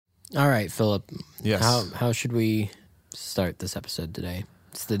All right, Philip. Yes. How should we start this episode today?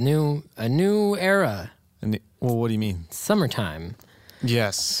 It's a new era. Well, what do you mean? Summertime.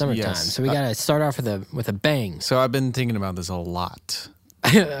 Yes. Summertime. Yes. So we gotta start off with a bang. So I've been thinking about this a lot.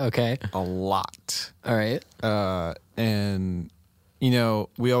 Okay. A lot. All right. And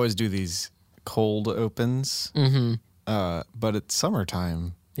we always do these cold opens. Mm-hmm. But it's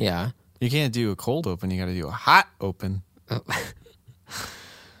summertime. Yeah. You can't do a cold open. You got to do a hot open. Oh.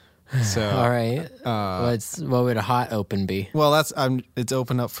 So all right. What would a hot open be? Well, it's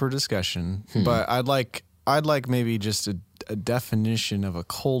open up for discussion. But I'd like maybe just a definition of a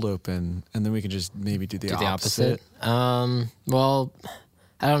cold open, and then we could just maybe do the opposite. Well,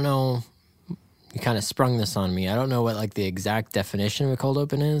 I don't know. You kind of sprung this on me. I don't know what the exact definition of a cold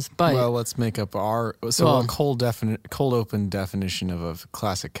open is, but let's make up a cold open definition of a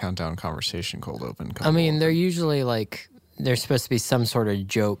classic countdown conversation cold open. I mean, they're usually there's supposed to be some sort of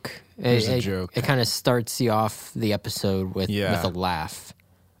joke. There's a joke. It kind of starts you off the episode with a laugh.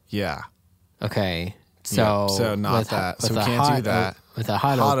 Yeah. Okay. So not that. So we can't do that. With a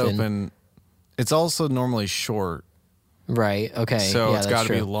hot open, it's also normally short. Right. Okay. So yeah, it's got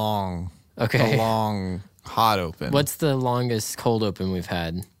to be long. Okay. A long hot open. What's the longest cold open we've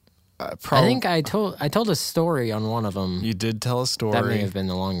had? I Probably. think I told a story on one of them. You did tell a story. That may have been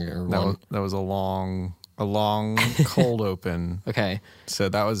the longer one. That was a long cold open. Okay. So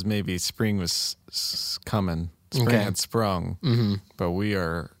that was maybe spring was coming. Spring had sprung. Mm-hmm. But we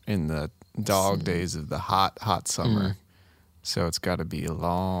are in the dog days of the hot summer. Mm-hmm. So it's got to be a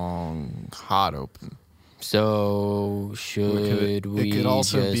long hot open. So should we could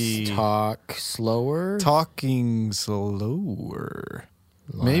also just be talk slower? Talking slower.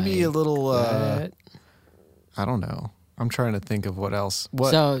 Maybe a little, I don't know. I'm trying to think of what else.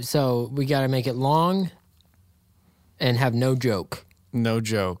 So we got to make it long and have no joke. No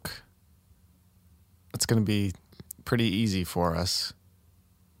joke. It's going to be pretty easy for us.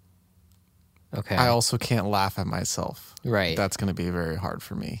 Okay. I also can't laugh at myself. Right. That's going to be very hard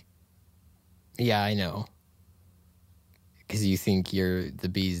for me. Yeah, I know. Because you think you're the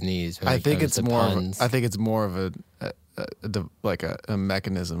bee's knees. I think it's more. Puns. I think it's more of a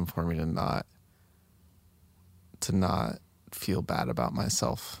mechanism for me to not feel bad about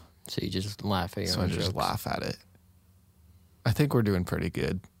myself. So you just laugh at your own So I just jokes. laugh at it. I think we're doing pretty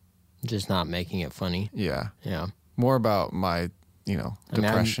good. Just not making it funny. Yeah. Yeah. More about my,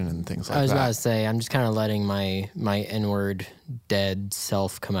 depression and things like that. I was about to say, I'm just kind of letting my inward dead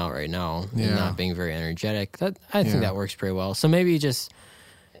self come out right now and not being very energetic. I think that works pretty well. So maybe just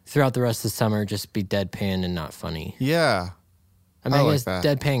throughout the rest of the summer, just be deadpan and not funny. Yeah. I mean, I guess that.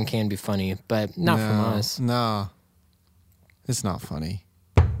 deadpan can be funny, but not from us. No. It's not funny.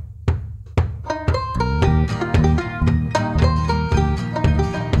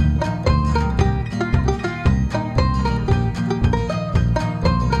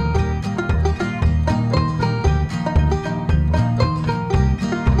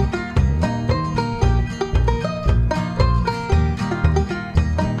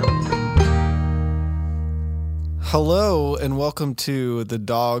 Hello and welcome to the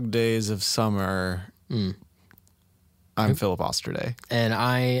Dog Days of Summer. I'm Philip Osterday. And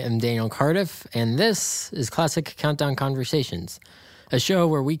I am Daniel Cardiff, and this is Classic Countdown Conversations, a show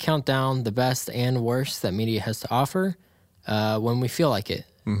where we count down the best and worst that media has to offer when we feel like it.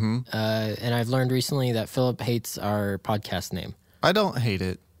 Mm-hmm. And I've learned recently that Philip hates our podcast name. I don't hate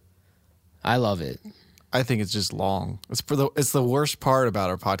it. I love it. I think it's just long. It's the worst part about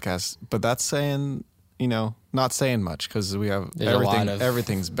our podcast, but that's saying, not saying much because we have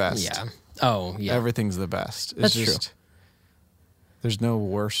everything's best. Yeah. Oh, yeah. Everything's the best. That's true. There's no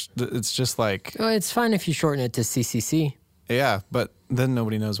worst. It's just like... Well, it's fine if you shorten it to CCC. Yeah, but then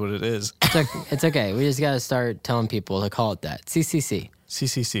nobody knows what it is. It's okay. We just got to start telling people to call it that. CCC.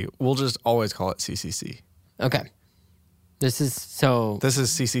 CCC. We'll just always call it CCC. Okay. This is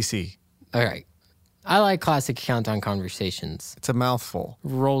CCC. All right. I like Classic Countdown Conversations. It's a mouthful.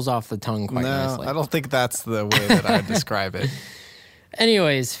 Rolls off the tongue quite nicely. I don't think that's the way that I describe it.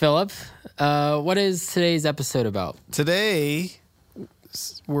 Anyways, Philip, what is today's episode about? Today,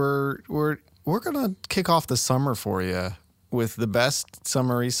 we're gonna kick off the summer for you with the best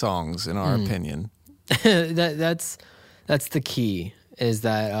summery songs, in our opinion. That's the key. Is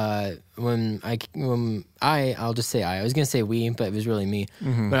that I'll just say I was going to say we, but it was really me.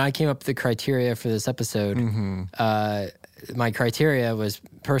 Mm-hmm. When I came up with the criteria for this episode, my criteria was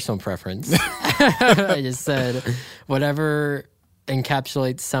personal preference. I just said, whatever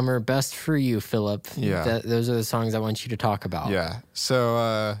encapsulates summer best for you, Philip. Yeah. Those are the songs I want you to talk about. Yeah.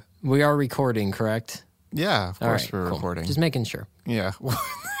 So, we are recording, correct? yeah, of course we're recording. Just making sure. Yeah.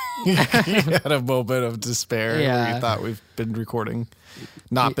 You had a moment of despair where you thought we've been recording,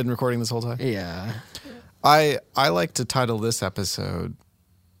 not been recording this whole time. Yeah. I like to title this episode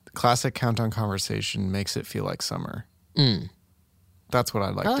Classic Countdown Conversation Makes It Feel Like Summer. That's what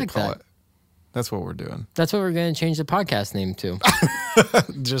I'd like to call it. That's what we're doing. That's what we're going to change the podcast name to.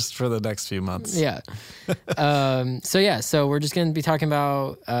 Just for the next few months. Yeah. So we're just going to be talking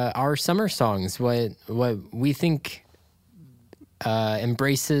about our summer songs, what we think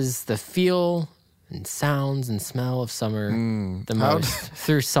embraces the feel and sounds and smell of summer the most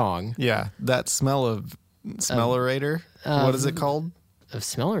through song. Yeah, that smell of Smellerator. What is it called? Of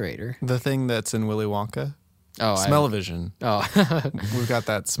Smellerator? The thing that's in Willy Wonka. Oh, Smell-O-Vision. Oh. We've got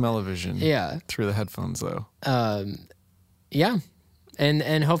that Smell-O-Vision through the headphones, though. Yeah.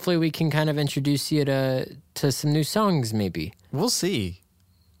 And hopefully we can kind of introduce you to some new songs, maybe. We'll see.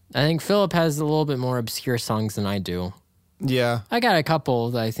 I think Philip has a little bit more obscure songs than I do. Yeah. I got a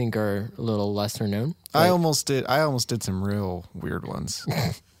couple that I think are a little lesser known. I almost did some real weird ones.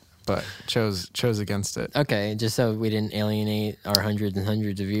 But chose against it. Okay, just so we didn't alienate our hundreds and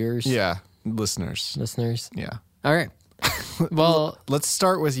hundreds of viewers. Yeah. Listeners. Yeah. All right. Well, let's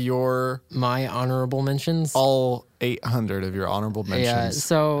start with my honorable mentions. All 800 of your honorable mentions.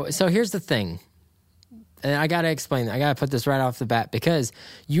 Yeah. So here's the thing, and I gotta explain. I gotta put this right off the bat because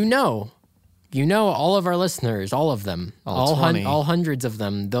you know, all of our listeners, all of them, all hundreds of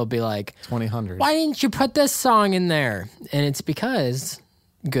them, they'll be like 2,000. Why didn't you put this song in there? And it's because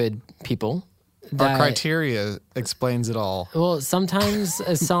good people. Our criteria explains it all. Well, sometimes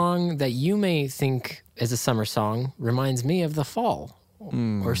a song that you may think is a summer song reminds me of the fall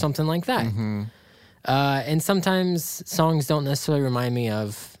or something like that. Mm-hmm. And sometimes songs don't necessarily remind me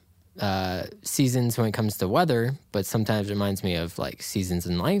of seasons when it comes to weather, but sometimes it reminds me of like seasons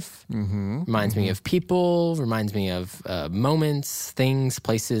in life, reminds me of people, reminds me of moments, things,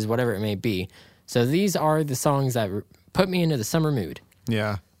 places, whatever it may be. So these are the songs that put me into the summer mood.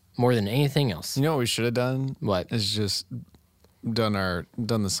 Yeah. More than anything else. You know what we should have done? What? Is just done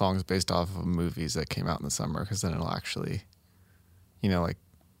the songs based off of movies that came out in the summer, because then it'll actually, like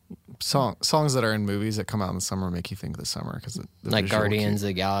songs that are in movies that come out in the summer make you think of the summer, because like Guardians of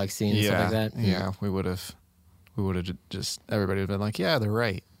the Galaxy and stuff like that. Yeah, we would have just everybody would have been like, yeah, they're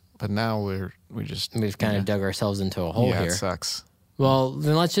right. But now we've kind of dug ourselves into a hole here. Yeah, it sucks. Well,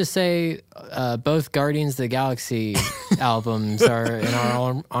 then let's just say both Guardians of the Galaxy albums are in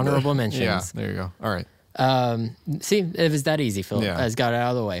our honorable mentions. Yeah, there you go. All right. See, it was that easy, Phil. Yeah. I just got it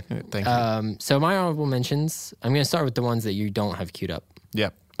out of the way. Thank you. So my honorable mentions, I'm going to start with the ones that you don't have queued up.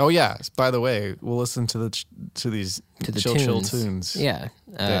 Yep. Oh, yeah. By the way, we'll listen to these chill tunes. Yeah.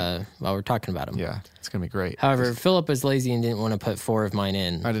 While we're talking about them. Yeah. It's going to be great. However, Philip was lazy and didn't want to put 4 of mine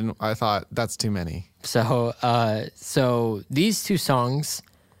in. I thought that's too many. So these 2 songs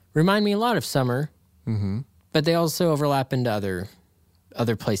remind me a lot of summer, but they also overlap into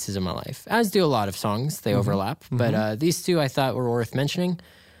other places in my life, as do a lot of songs. They overlap, but these 2 I thought were worth mentioning.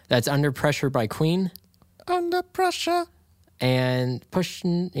 That's Under Pressure by Queen. Under Pressure. And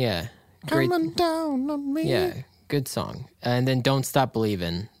Pushing, Coming down on me. Yeah, good song. And then Don't Stop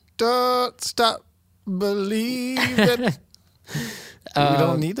Believin'. Don't Stop Believin'. We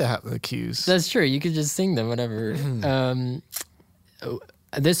don't need to have the cues. That's true. You could just sing them, whatever.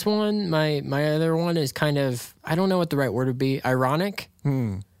 This one, my other one is kind of, I don't know what the right word would be, ironic.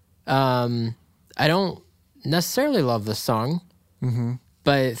 I don't necessarily love this song,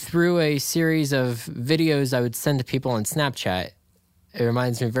 but through a series of videos I would send to people on Snapchat, it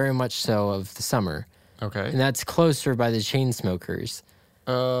reminds me very much so of the summer. Okay. And that's Closer by the Chainsmokers.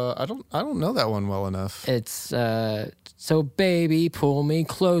 I don't know that one well enough. It's so baby, pull me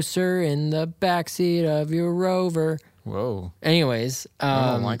closer in the backseat of your Rover. Whoa. Anyways,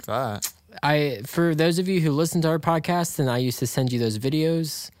 I don't like that. For those of you who listen to our podcast, and I used to send you those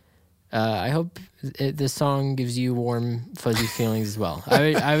videos, I hope this song gives you warm, fuzzy feelings as well.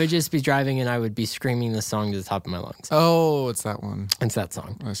 I would just be driving and I would be screaming this song to the top of my lungs. Oh, it's that one. It's that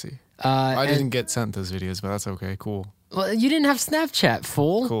song. I see. I didn't get sent those videos, but that's okay. Cool. Well, you didn't have Snapchat,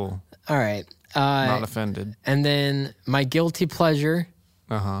 fool. Cool. All right. Not offended. And then my guilty pleasure.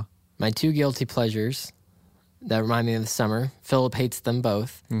 My 2 guilty pleasures that remind me of the summer. Philip hates them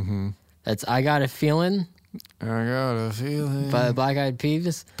both. That's I Got a Feeling. I got a feeling. By the Black Eyed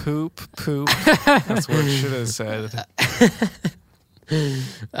Peas. Poop. That's what it should have said.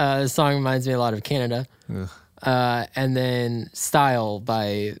 The song reminds me a lot of Canada. And then Style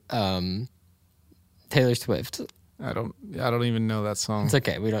by Taylor Swift. I don't even know that song. It's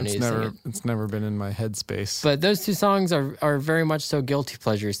okay. We don't need to sing it. It's never been in my headspace. But those two songs are very much so guilty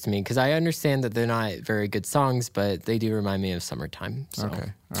pleasures to me because I understand that they're not very good songs, but they do remind me of summertime. So.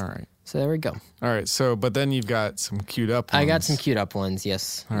 Okay. All right. So there we go. All right. So, but then you've got some queued up ones. I got some queued up ones.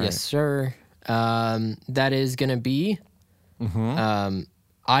 Yes. All yes, right. sir. That is going to be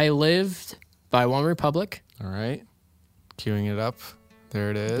I Lived by One Republic. All right. Queuing it up. There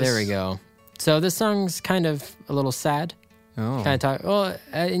it is. There we go. So this song's kind of a little sad. Oh. Kind of talk. Well,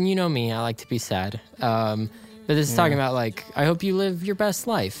 and you know me, I like to be sad. But this is talking about like, I hope you live your best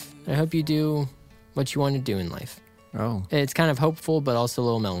life. I hope you do what you want to do in life. Oh. It's kind of hopeful, but also a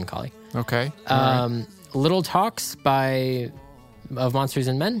little melancholy. Okay. All right. Little Talks of Monsters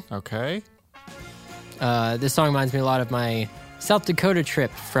and Men. Okay. This song reminds me a lot of my South Dakota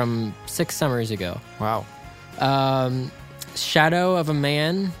trip from 6 summers ago. Wow. Shadow of a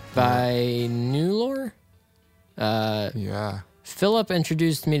Man by Newlore. Yeah. Philip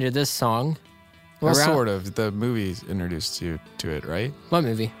introduced me to this song. Well, sort of. The movie introduced you to it, right? What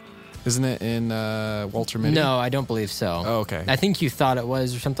movie? Isn't it in Walter Mitty? No, I don't believe so. Oh, okay. I think you thought it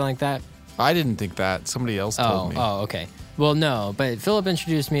was or something like that. I didn't think that. Somebody else told me. Oh, okay. Well, no, but Philip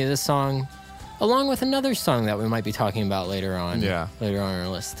introduced me to this song along with another song that we might be talking about later on. Yeah. Later on our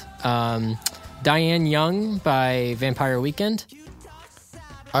list. Diane Young by Vampire Weekend.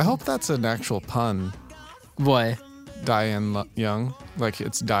 I hope that's an actual pun. What? Diane Young. Like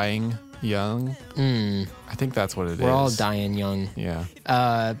it's dying young. I think that's what it is. We're all Diane Young. Yeah.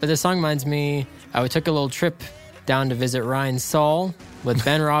 But this song reminds me, I took a little trip down to visit Ryan Saul with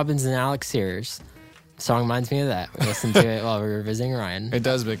Ben Robbins and Alex Sears. The song reminds me of that. We listened to it while we were visiting Ryan. It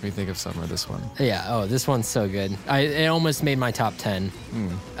does make me think of summer, this one. Yeah. Oh, this one's so good. It almost made my top 10.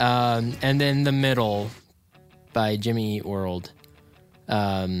 And then The Middle by Jimmy Eat World.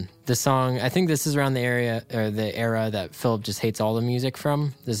 The song, I think this is around the era that Philip just hates all the music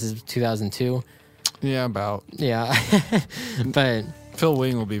from. This is 2002. Yeah, about. Yeah. But Phil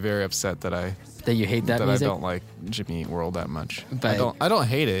Wing will be very upset that you hate that music? I don't like Jimmy Eat World that much. But I don't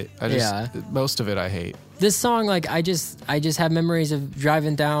hate it. Most of it I hate. This song, like I just have memories of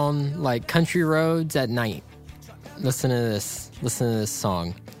driving down like country roads at night. Listen to this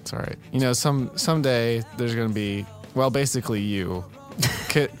song. It's all right. You know, someday there's gonna be basically you.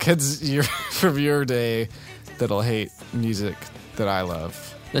 Kids from your day that'll hate music that I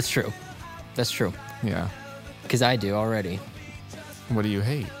love. That's true. Yeah. Because I do already. What do you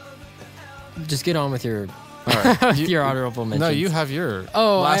hate? Just get on with your All right. your honorable mentions. No, you have your.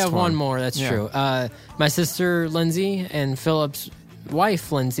 Oh, I last have one more. That's true. My sister Lindsay and Philip's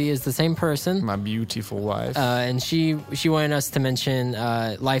wife Lindsay is the same person. My beautiful wife. And she wanted us to mention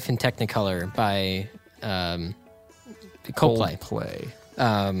 "Life in Technicolor" by Coldplay.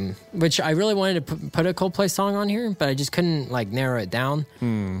 Which I really wanted to put a Coldplay song on here, but I just couldn't like narrow it down.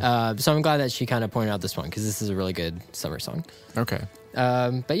 So I'm glad that she kind of pointed out this one because this is a really good summer song. Okay.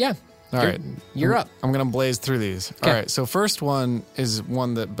 But yeah. All right. You're up. I'm going to blaze through these. Okay. All right. So first one is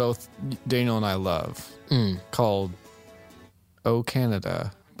one that both Daniel and I love called "Oh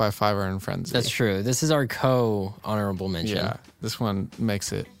Canada" by Fiverr and Frenzy. That's true. This is our honorable mention. Yeah. This one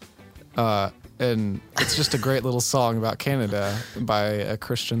makes it. And it's just a great little song about Canada by a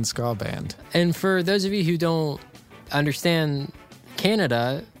Christian ska band. And for those of you who don't understand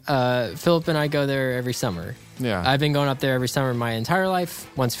Canada, Philip and I go there every summer. Yeah. I've been going up there every summer my entire life.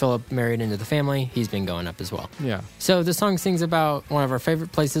 Once Philip married into the family, he's been going up as well. Yeah. So the song sings about one of our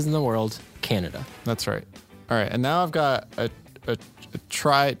favorite places in the world, Canada. That's right. All right. And now I've got a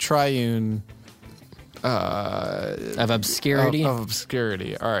triune... of obscurity. Of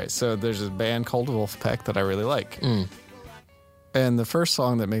obscurity. All right. So there's a band called Wolfpack that I really like. And the first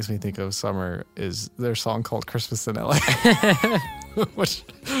song that makes me think of summer is their song called Christmas in LA. Which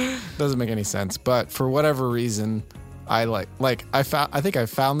doesn't make any sense. But for whatever reason, I think I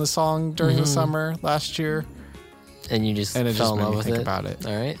found the song during the summer last year. And you just and it fell just in love made me with think it. about it.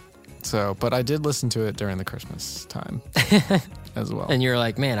 All right. So, but I did listen to it during the Christmas time as well. And you're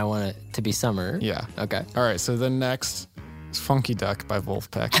like, man, I want it to be summer. Yeah. Okay. All right. So then next is Funky Duck by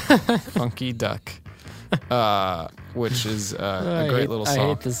Wolfpack. Funky Duck. Which is a great little song. I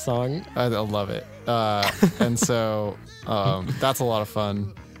hate this song. I love it. And so that's a lot of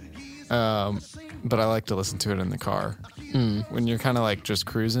fun. But I like to listen to it in the car. When you're kind of like just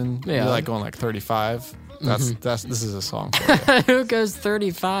cruising, you're like going like 35. This is a song for you. Who goes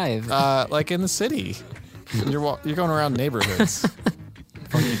 35? Like in the city. You're going around neighborhoods.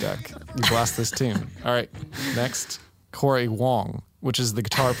 Funky Duck. You blast this tune. All right. Next, Corey Wong, which is the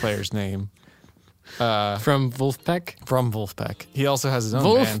guitar player's name. From Wolfpack? From Wolfpack. He also has his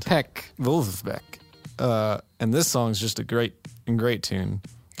own band. Wolfpack. Wolfpack. and this song's just a great tune.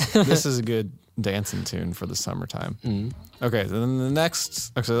 This is a good dancing tune for the summertime. Okay, then the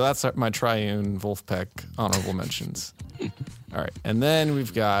next. Okay, so that's my Triune Wolfpack honorable mentions. All right, and then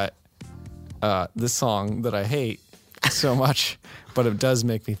we've got this song that I hate so much, but it does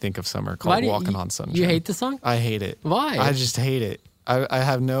make me think of summer, called "Walking on Sunshine." You hate the song? I hate it. Why? I just hate it. I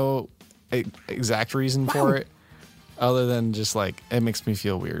have no exact reason for it, other than just like it makes me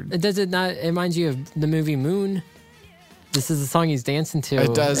feel weird. Does it not? It reminds you of the movie Moon. This is the song he's dancing to.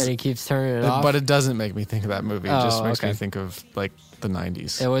 It does, and he keeps turning it off. but it doesn't make me think of that movie. It just makes me okay. think of like the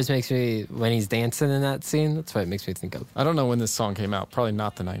 90s. It always makes me, when he's dancing in that scene, that's what it makes me think of. I don't know when this song came out. Probably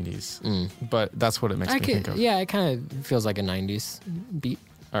not the 90s, but that's what it makes me think of. Yeah, it kind of feels like a 90s beat.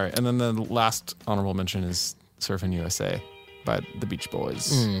 All right, and then the last honorable mention is "Surfing USA" by the Beach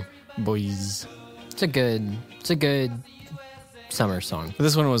Boys. Boys. It's a good summer song.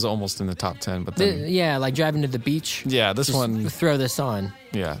 This one was almost in the top 10, but then Yeah, like driving to the beach. yeah, this Just one, throw this on.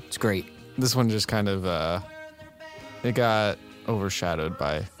 yeah, It's great. this one just kind of it got overshadowed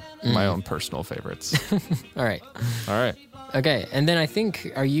by my own personal favorites. All right. All right, Okay, and then I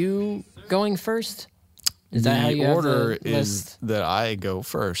think, are you going first? Is that how you the have order the is list? that I go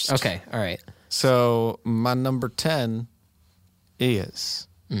first. Okay, all right. So my number 10 is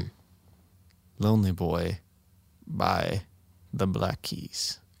 "Lonely Boy" by the Black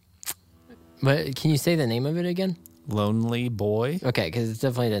Keys. But can you say the name of it again? Lonely Boy. Okay, because it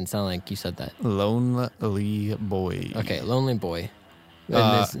definitely didn't sound like you said that. Lonely Boy. Okay, Lonely Boy.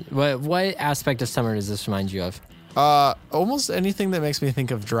 And what aspect of summer does this remind you of? Almost anything that makes me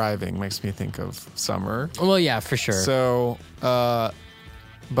think of driving makes me think of summer. Well, yeah, for sure. So,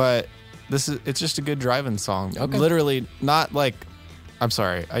 but it's just a good driving song. Okay. Literally, not like, I'm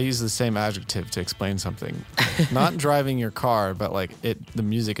sorry, I use the same adjective to explain something. Not driving your car, but like the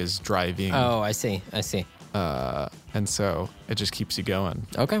music is driving. Oh, I see. And so it just keeps you going.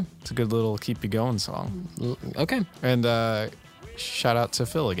 Okay. It's a good little keep you going song. Okay. And shout out to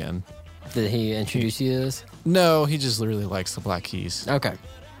Phil again. Did he introduce you to this? No, he just literally likes the Black Keys. Okay.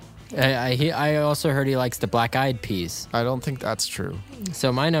 I also heard he likes the Black Eyed Peas. I don't think that's true.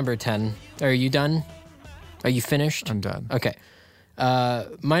 So my number 10. Are you done? Are you finished? I'm done. Okay.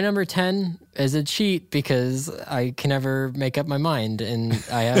 My number 10 is a cheat because I can never make up my mind, and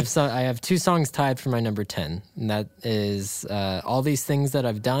I have two songs tied for my number 10, and that is "All These Things That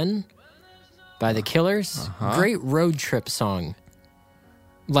I've Done" by The Killers. Great road trip song.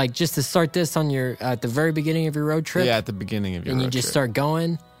 Like, just to start this on at the very beginning of your road trip. Yeah, at the beginning of your and road you just trip. start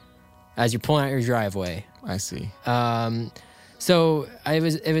going as you're pulling out your driveway. I see. So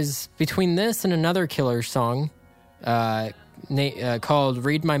it was between this and another Killers song called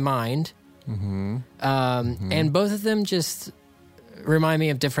 "Read My Mind," and both of them just remind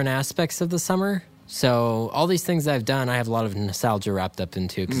me of different aspects of the summer. So all these things I've done, I have a lot of nostalgia wrapped up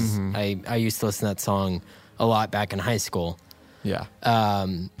into because I used to listen to that song a lot back in high school. Yeah.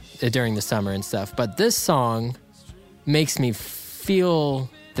 During the summer and stuff. But this song makes me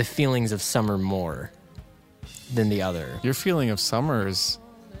feel the feelings of summer more than the other. Your feeling of summer is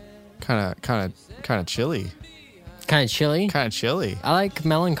kind of chilly. Kind of chilly? Kind of chilly. I like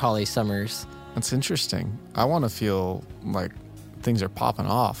melancholy summers. That's interesting. I want to feel like things are popping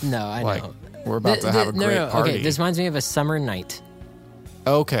off. No, I like, know. We're about to have a great party. Okay, this reminds me of a summer night.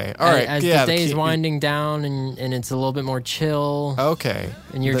 Okay, all right. As the day is winding down and it's a little bit more chill. Okay.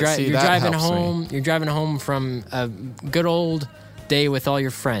 And you're driving home. You're driving home from a good old day with all your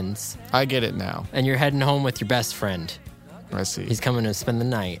friends. I get it now. And you're heading home with your best friend. I see. He's coming to spend the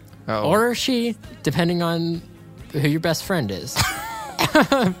night. Oh. Or she, depending on who your best friend is.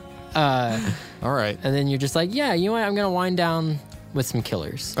 All right. And then you're just like, yeah, you know what? I'm going to wind down with some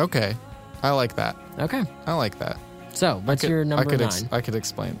Killers. Okay. I like that. Okay. I like that. So, what's your number 9? I could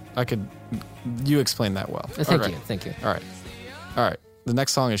explain. You explain that well. Thank you. All right. The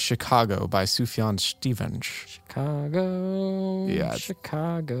next song is Chicago by Sufjan Stevens. Chicago. Yeah.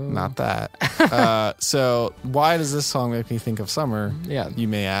 Chicago. Not that. So why does this song make me think of summer? Yeah. You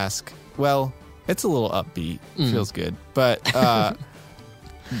may ask. Well, it's a little upbeat. Feels good. But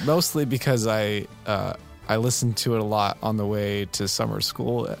mostly because I listened to it a lot on the way to summer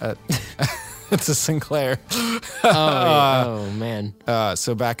school at to Sinclair. Oh man.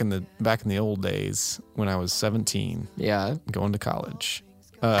 So back in the old days when I was 17, Yeah. going to college.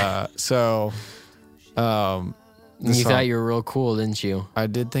 You thought you were real cool, didn't you? I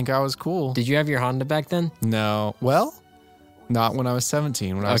did think I was cool. Did you have your Honda back then? No. Well, not when I was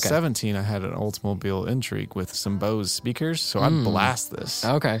 17. When I was Okay. 17, I had an Oldsmobile Intrigue with some Bose speakers, so I'd blast this.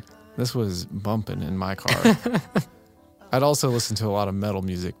 Okay. This was bumping in my car. I'd also listened to a lot of metal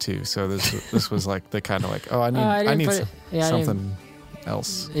music too, so this was like the kind of like, oh, I I need didn't something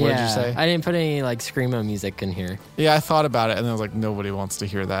else. What did you say? I didn't put any like screamo music in here. Yeah, I thought about it, and then I was like, nobody wants to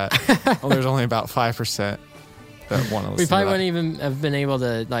hear that. Well, there's only about 5% that want to listen. We probably to wouldn't even have been able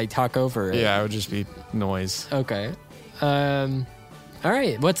to like talk over it. Yeah, it would just be noise. Okay. All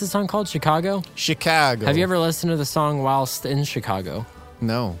right. What's the song called? Chicago? Chicago. Have you ever listened to the song whilst in Chicago?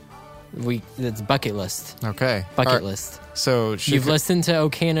 No. It's bucket list. Okay. Bucket list. So You've listened to "O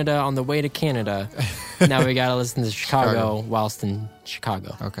Canada" on the way to Canada. Now we got to listen to Chicago whilst in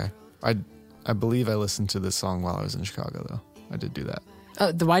Chicago. Okay. I believe I listened to this song while I was in Chicago, though. I did do that.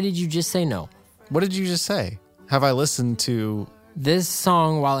 Why did you just say no? What did you just say? Have I listened to This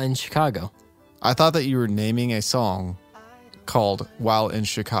song while in Chicago? I thought that you were naming a song called While in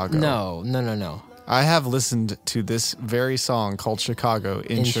Chicago. No. I have listened to this very song called Chicago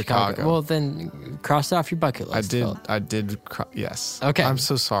in Chicago. Well, then cross off your bucket list. I did. Yes. Okay. I'm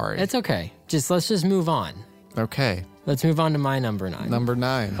so sorry. It's okay. Let's just move on. Okay. Let's move on to my number 9. Number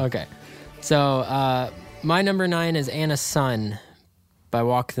 9. Okay. So my number 9 is Anna's Son by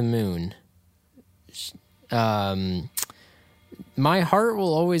Walk the Moon. My heart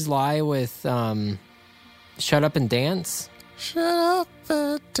will always lie with Shut Up and Dance. Shut up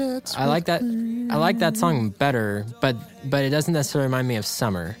and dance. I like that. I like that song better, but it doesn't necessarily remind me of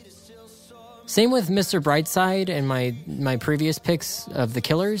summer. Same with Mr. Brightside and my previous picks of The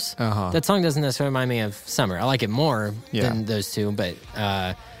Killers. That song doesn't necessarily remind me of summer. I like it more than those two, but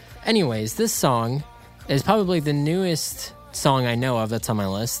anyways, this song is probably the newest song I know of that's on my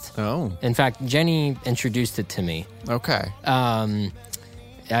list. Oh. In fact, Jenny introduced it to me. Okay. I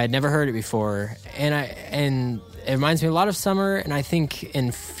had never heard it before, and it reminds me a lot of summer, and I think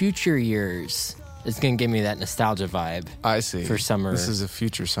in future years it's going to give me that nostalgia vibe. I see. For summer. This is a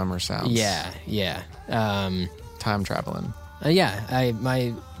future summer sound. Yeah. Time traveling.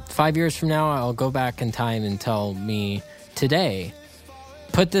 My 5 years from now, I'll go back in time and tell me today,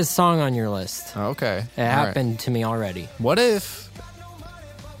 put this song on your list. Okay. It happened to me already. What if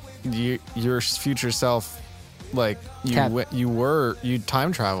your future self, like you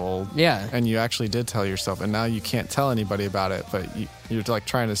time traveled, and you actually did tell yourself, and now you can't tell anybody about it, but you're like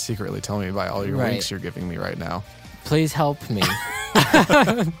trying to secretly tell me by all your winks you're giving me right now. Please help me.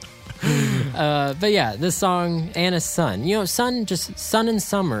 But yeah, this song, Anna's Son. You know, sun and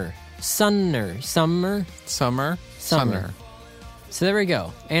summer. Summer. So there we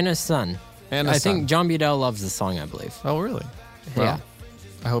go. Anna's Son. I think John Budell loves this song, I believe. Oh, really? Well, yeah.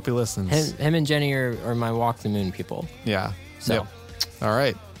 I hope he listens. Him and Jenny are my Walk the Moon people. Yeah. So. Yep. All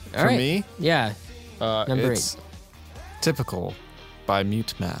right. For me? Yeah. Number it's 8. Typical by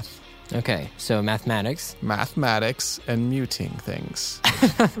Mute Math. Okay. So mathematics and muting things.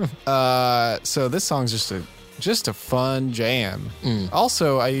 So this song's just a fun jam.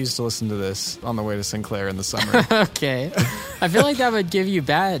 Also, I used to listen to this on the way to Sinclair in the summer. Okay. I feel like that would give you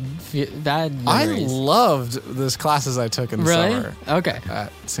bad memories. I loved those classes I took in the summer. Okay.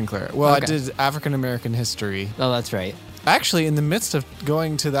 At Sinclair. Well, I did African American history. Oh, that's right. Actually, in the midst of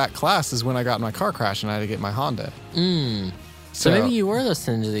going to that class is when I got in my car crash and I had to get my Honda. So maybe you were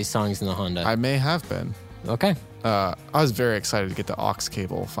listening to these songs in the Honda. I may have been. Okay. I was very excited to get the aux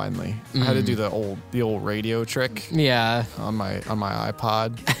cable finally. I had to do the old radio trick. Yeah. On my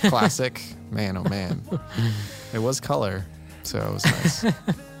iPod Classic. Man, oh man. It was color, so it was nice.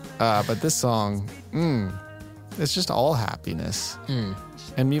 But this song, it's just all happiness.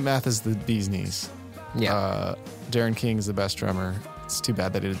 And Mute Math is the bee's knees. Yeah. Darren King's the best drummer. It's too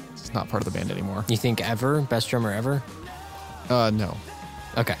bad that he's not part of the band anymore. You think ever? Best drummer ever? No.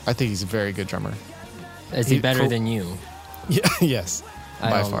 Okay. I think he's a very good drummer. Is he better than you? Yeah, yes.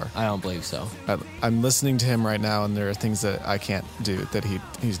 By far. I don't believe so. I'm listening to him right now, and there are things that I can't do that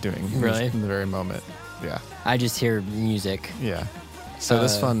he's doing. Really? In the very moment. Yeah. I just hear music. Yeah. So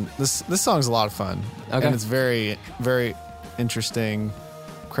this song's a lot of fun. Okay. And it's very, very interesting,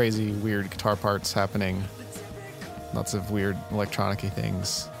 crazy, weird guitar parts happening. Lots of weird electronic-y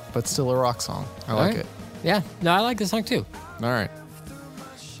things, but still a rock song. I like it. Yeah. No, I like this song too. All right.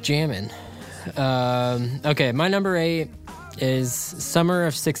 Jamming. Okay, my number 8 is Summer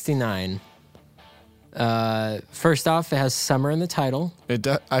of '69. First off, it has summer in the title.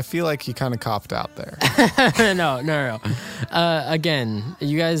 I feel like you kind of copped out there. No. Again,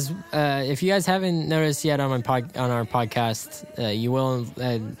 you guys, if you guys haven't noticed yet on our podcast, you will.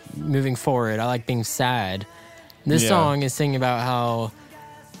 Moving forward, I like being sad. This song is singing about how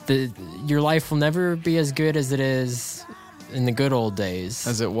your life will never be as good as it is in the good old days.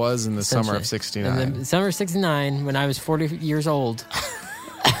 As it was in the summer of '69. In the summer of '69, when I was 40 years old,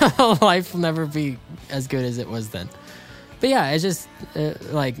 life will never be as good as it was then. But yeah, it's just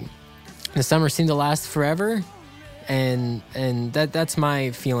like the summer seemed to last forever, and that's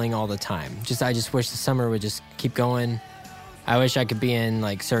my feeling all the time. I just wish the summer would just keep going. I wish I could be in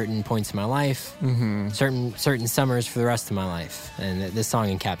like certain points in my life, certain summers for the rest of my life, and this song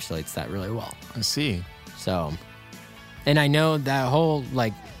encapsulates that really well. I see. So, and I know that whole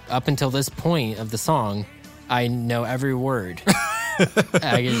like up until this point of the song, I know every word.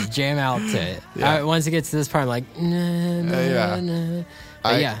 I can just jam out to it. Yeah. Once it gets to this part, I'm like, nah, nah, yeah. nah.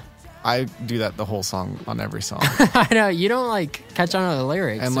 But yeah. I do that the whole song on every song. I know you don't like catch on to the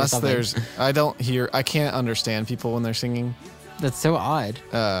lyrics Unless I can't understand people when they're singing. That's so odd.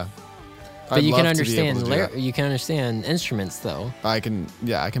 But I'd you can love to be able understand to do that. you can understand instruments though. I can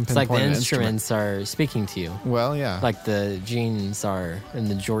pinpoint It's like the an instruments are speaking to you, Well, yeah. like the jeans are in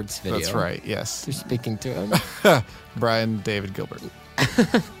the Jorts video. That's right, yes. They're speaking to him. Brian David Gilbert.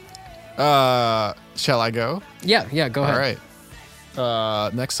 Shall I go? Yeah, go ahead. All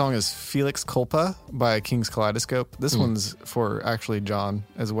right. Next song is Felix Culpa by King's Kaleidoscope. This one's for actually John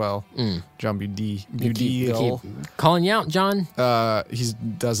as well. John We Budiel. keep calling you out, John. He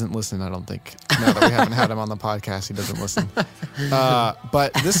doesn't listen, I don't think. Now that we haven't had him on the podcast, he doesn't listen.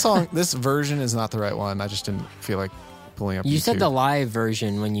 But this version is not the right one. I just didn't feel like pulling up You YouTube. said the live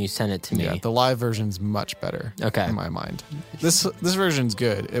version when you sent it to me. Yeah, the live version's much better. Okay. In my mind, this version's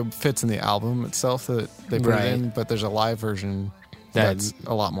good. It fits in the album itself that they put Right. it in, but there's a live version that's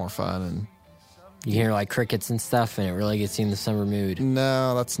a lot more fun. And You hear like crickets and stuff, and it really gets you in the summer mood.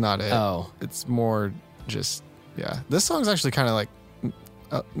 no, that's not it. Oh. It's more just This song's actually kind of like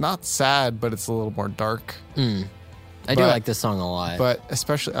not sad, but it's a little more dark. I do But- like this song a lot. But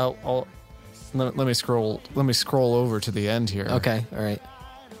especially, let me scroll over to the end here. Okay, all right.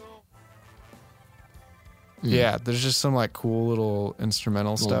 Yeah, there's just some like cool little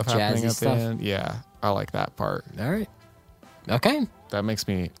instrumental stuff happening jazzy at stuff. the end. Yeah, I like that part. All right. Okay, That makes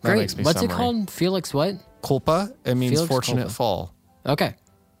me great. What's summery. it called? Felix what? Culpa. It means Felix fortunate Culpa. fall. Okay.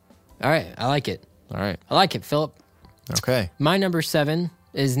 All right, I like it. All right. I like it, Philip. Okay. My number 7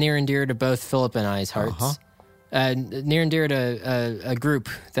 is near and dear to both Philip and I's hearts. Near and dear to a group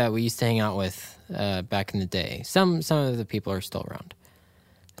that we used to hang out with back in the day. Some of the people are still around.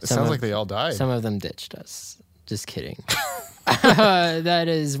 It sounds like they all died. Some of them ditched us. Just kidding. That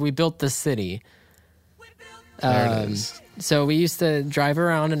is, We Built the City. There it is. So we used to drive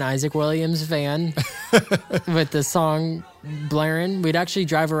around in Isaac Williams' van with the song blaring. We'd actually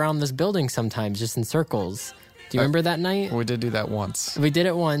drive around this building sometimes just in circles. Do you remember that night? We did do that once. We did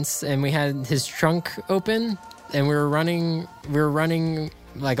it once, and we had his trunk open, and we were running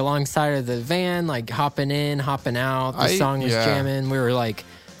like alongside of the van, like hopping in, hopping out. The song was jamming. We were like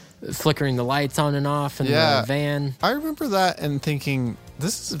flickering the lights on and off in the van. I remember that and thinking,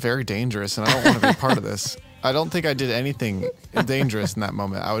 this is very dangerous, and I don't want to be part of this. I don't think I did anything dangerous in that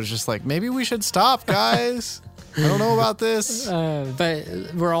moment. I was just like, maybe we should stop, guys. I don't know about this. But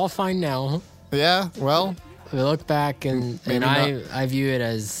we're all fine now. Yeah, well, We look back, and Maybe I view it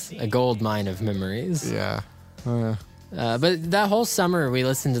as a gold mine of memories. yeah. But that whole summer, we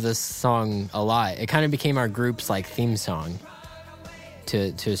listened to this song a lot. It kind of became our group's like theme song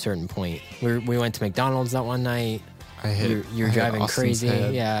to a certain point. We went to McDonald's that one night. You're driving Austin's crazy.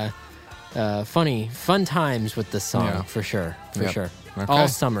 head. Yeah. Fun times with this song, Yeah. for sure. Okay. All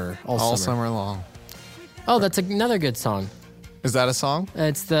summer. All summer long. Oh, that's another good song. Is that a song?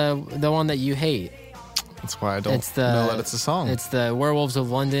 It's the one that you hate. That's why I don't It's the know that it's a song. It's the Werewolves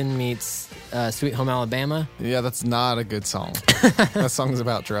of London meets Sweet Home Alabama. Yeah, that's not a good song. That song's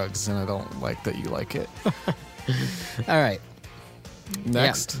about drugs, and I don't like that you like it. All right.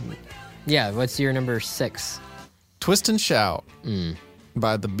 Next, Yeah, what's your number 6? Twist and Shout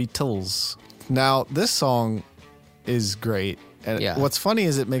by the Beatles. Now, this song is great. And Yeah. what's funny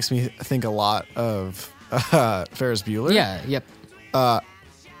is it makes me think a lot of Ferris Bueller. Yeah, yep.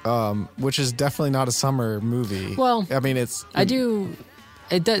 Which is definitely not a summer movie. Well, I mean, it's... I do.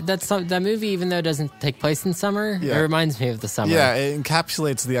 That movie, even though it doesn't take place in summer, Yeah. it reminds me of the summer. Yeah, it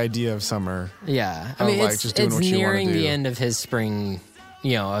encapsulates the idea of summer. Yeah. I Of, mean, like, it's just doing what you wanna nearing do. the end of his spring,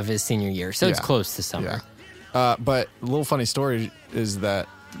 of his senior year, so it's Yeah. close to summer. Yeah. But a little funny story is that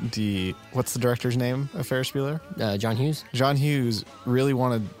what's the director's name of Ferris Bueller? John Hughes. John Hughes really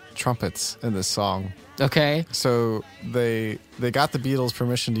wanted trumpets in this song. Okay. So they got the Beatles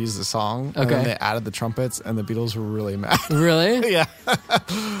permission to use the song, and then Okay. they added the trumpets, and the Beatles were really mad. Really? Yeah.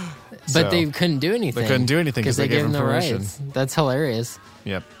 But they couldn't do anything. They couldn't do anything because because they gave them the permission. rights. That's hilarious.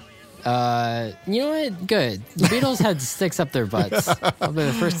 Yep. You know what? Good. The Beatles had sticks up their butts. I'll be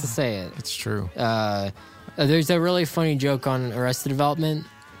the first to say it. It's true. There's a really funny joke on Arrested Development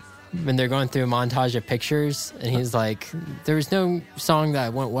when they're going through a montage of pictures, and he's like, there was no song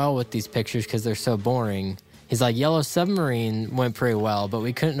that went well with these pictures because they're so boring. He's like, Yellow Submarine went pretty well, but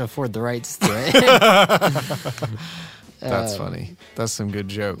we couldn't afford the rights to it. That's funny. That's some good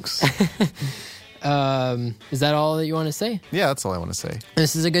jokes. Is that all that you want to say? Yeah, that's all I want to say.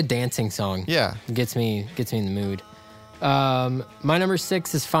 This is a good dancing song. Yeah. It gets me in the mood. My number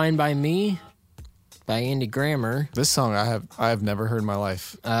 6 is Fine by Me by Andy Grammer. This song I have never heard in my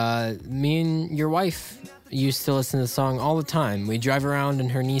life. Me and your wife used to listen to the song all the time. We drive around in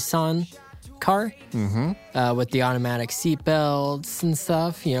her Nissan car with the automatic seatbelts and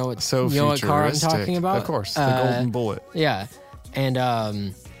stuff. You know what? So you know what car I'm futuristic. talking about? Of course, the Golden Bullet. Yeah, and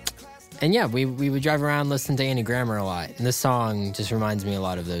yeah, we would drive around listening to Andy Grammer a lot, and this song just reminds me a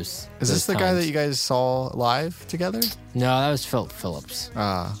lot of those. Is this the guy that you guys saw live together? No, that was Philip Phillips.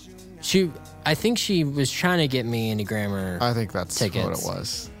 I think she was trying to get me Andy Grammer. I think that's tickets, what it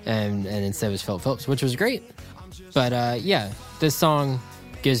was. And instead it was Philip Phillips, which was great. But yeah, this song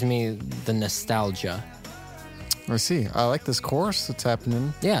gives me the nostalgia. I see. I like this chorus that's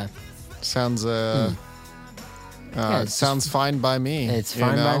happening. Yeah. Sounds sounds fine by me. It's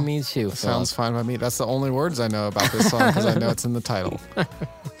fine by me too. Sounds fine by me. That's the only words I know about this song because I know it's in the title.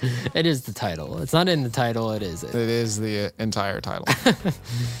 It is the title. It's not in the title. It is. It is the entire title.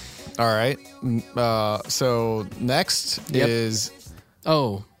 All right. So next is.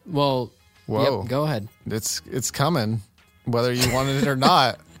 Oh well. Whoa. Yep, go ahead. It's coming, whether you wanted it or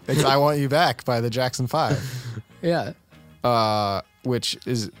not. It's "I Want You Back" by the Jackson 5. Yeah. Which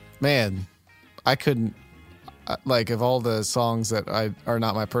is, man, I couldn't. Like, of all the songs that are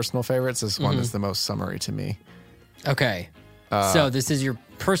not my personal favorites, this one is the most summery to me. Okay. So this is your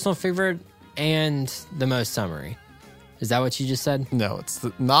personal favorite and the most summery. Is that what you just said? No, it's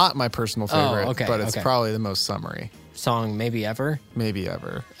not my personal favorite, but it's okay. probably the most summery. Song maybe ever? Maybe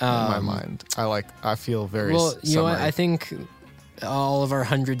ever, in my mind. I feel very well, you know what? summery. I think all of our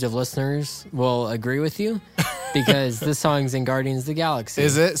hundreds of listeners will agree with you because this song's in Guardians of the Galaxy.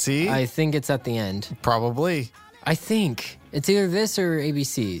 Is it? See? I think it's at the end. Probably. I think it's either this or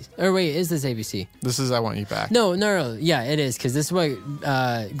ABC. Or wait, is this ABC? This is "I Want You Back." No. Yeah, it is because this is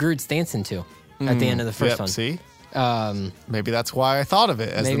what Groot's dancing to at the end of the first one. See? Maybe that's why I thought of it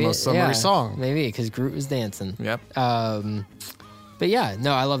as the most summery song. Maybe because Groot was dancing. Yep. But yeah,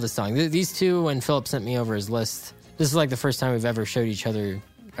 no, I love this song. These two, when Philip sent me over his list, this is like the first time we've ever showed each other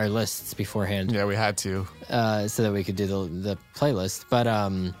our lists beforehand. Yeah, we had to. So that we could do the playlist. But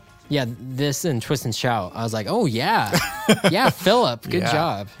yeah, this and Twist and Shout, I was like, oh yeah. Yeah, Philip, good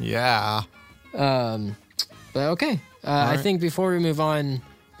job. Yeah. But okay. I think before we move on,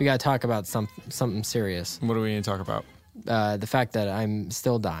 we got to talk about something serious. What do we need to talk about? The fact that I'm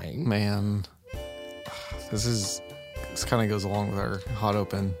still dying. Man, this kind of goes along with our hot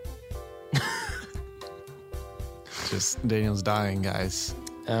open. Just Daniel's dying, guys.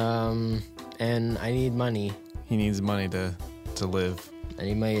 And I need money. He needs money to live. I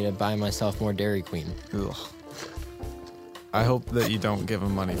need money to buy myself more Dairy Queen. Ugh. I hope that you don't give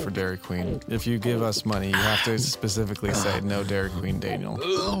him money for Dairy Queen. If you give us money, you have to specifically say no Dairy Queen, Daniel.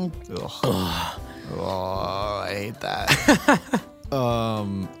 Ugh. Oh, I hate that.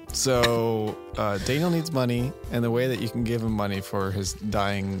 So Daniel needs money, and the way that you can give him money for his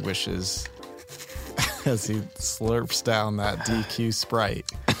dying wishes, as he slurps down that DQ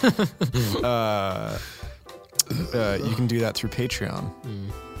Sprite, you can do that through Patreon.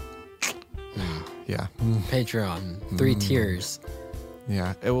 Yeah. Patreon, 3 tiers.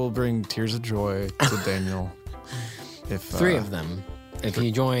 Yeah, it will bring tears of joy to Daniel. If 3 of them. If you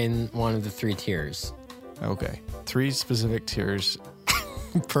join one of the 3 tiers. Okay. 3 specific tiers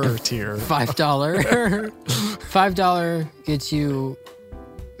per tier. $5. $5 gets you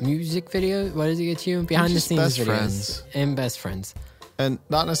music videos. What does it get you? Behind the scenes best videos. Friends. And best friends. And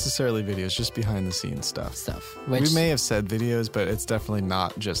not necessarily videos, just behind the scenes stuff. Which, we may have said videos, but it's definitely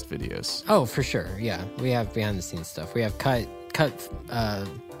not just videos. Oh, for sure. Yeah. We have behind the scenes stuff. We have cut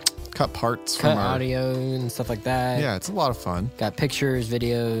parts from our audio and stuff like that. Yeah, it's a lot of fun. Got pictures,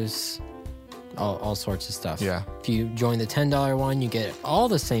 videos, all sorts of stuff. Yeah. If you join the $10 one, you get all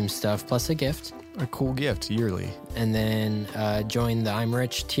the same stuff plus a gift. A cool gift yearly. And then join the I'm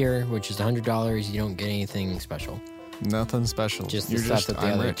Rich tier, which is $100. You don't get anything special. Nothing special. Just the you're stuff just that the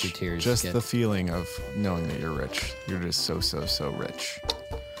I'm other rich. 2 tiers Just get. the feeling of knowing that you're rich. You're just so rich.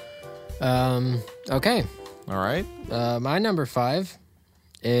 Okay. All right. My number 5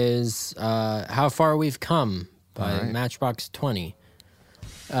 is How Far We've Come by Matchbox 20.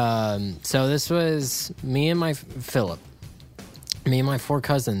 So this was me and my Philip. Me and my 4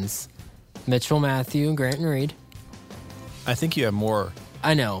 cousins. Mitchell, Matthew, Grant, and Reed. I think you have more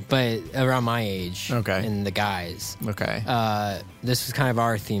I know, but around my age. Okay. And the guys. Okay. This was kind of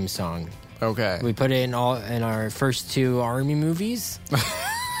our theme song. Okay. We put it in our first 2 Army movies.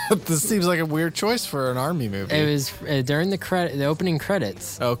 This seems like a weird choice for an Army movie. It was during the opening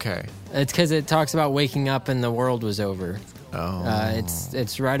credits. Okay. It's because it talks about waking up and the world was over. Oh.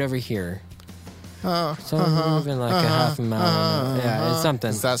 It's right over here. So I'm moving like a half a mile. Yeah, it's something.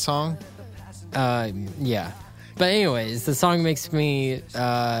 Is that song? Yeah. But anyways, the song makes me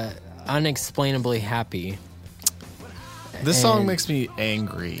unexplainably happy. This song makes me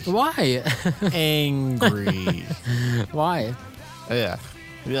angry. Why? Angry. Why? Yeah.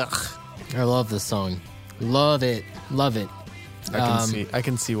 Yuck. I love this song. Love it. Love it. I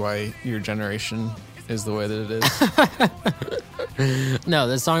can see why your generation is the way that it is. No,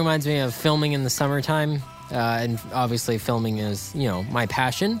 this song reminds me of filming in the summertime. And obviously filming is, my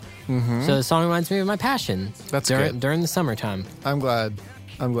passion. Mm-hmm. So the song reminds me of my passion. That's good. During the summertime. I'm glad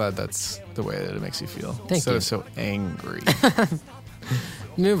that's the way that it makes you feel. Thank you. So angry.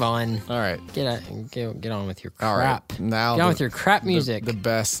 Move on. All right. Get on with your crap. All right. Now get on with your crap music. The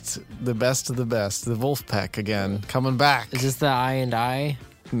best of the best. The Wolfpack again coming back. Is this the I and I?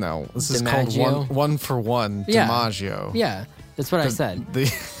 No, this is DiMaggio? called One for One. Yeah. DiMaggio. Yeah, that's what I said.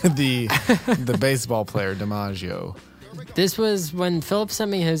 The baseball player DiMaggio. This was when Philip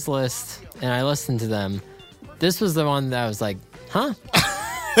sent me his list, and I listened to them. This was the one that I was like, huh?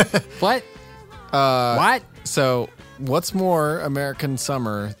 What? What? So, what's more American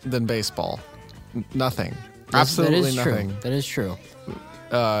summer than baseball? Nothing. Absolutely nothing. True. That is true.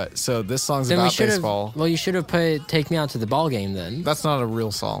 So this song's Then about baseball. Well, you should have put "Take Me Out to the Ball Game" then. That's not a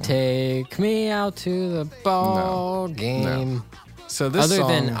real song. Take me out to the ball game. No. So this Other song,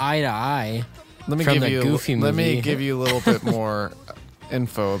 than "Eye to Eye," let me from give the you Goofy let me movie. give you a little bit more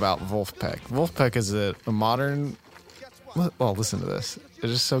info about Wolfpack. Wolfpack is a modern. Well, listen to this.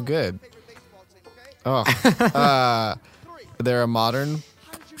 It's just so good. Oh, they're a modern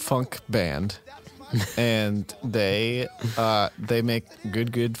funk band, and they make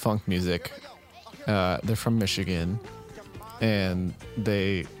good funk music. They're from Michigan, and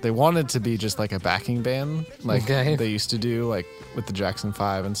they wanted to be just like a backing band, like they used to do, like with the Jackson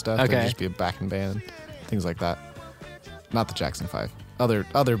 5 and stuff. Okay. They'd just be a backing band, things like that. Not the Jackson 5,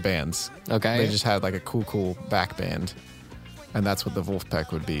 other bands. Okay. They just had like a cool back band, and that's what the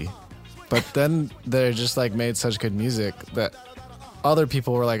Wolfpack would be. But then they just like made such good music that other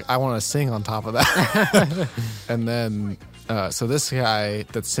people were like, I want to sing on top of that. And then, so this guy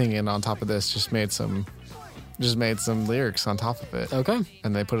that's singing on top of this just made some lyrics on top of it. Okay.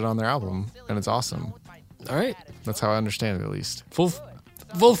 And they put it on their album, and it's awesome. All right. That's how I understand it, at least.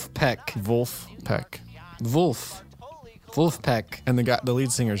 Wolfpack. Wolfpack. Wolfpack. And the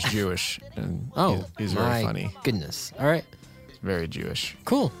lead singer's Jewish, and he's very funny. Goodness. All right. Very Jewish.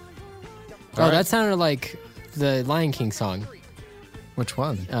 Cool. All right. That sounded like the Lion King song. Which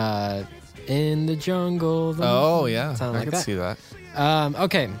one? In the jungle. Oh, yeah. Sounded I like could see that.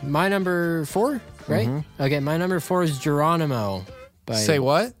 Okay, my number 4, right? Mm-hmm. Okay, my number 4 is Geronimo. Say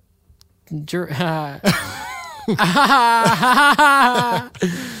what?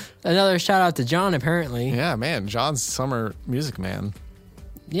 Another shout out to John, apparently. Yeah, man. John's summer music man.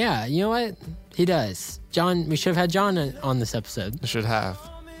 Yeah, you know what? He does. John, we should have had John on this episode. I should have.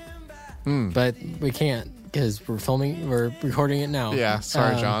 But we can't because we're recording it now. Yeah,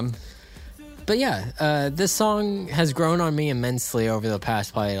 sorry, John. But yeah, this song has grown on me immensely over the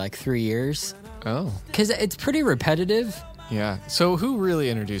past probably like 3 years. Oh. Because it's pretty repetitive. Yeah. So who really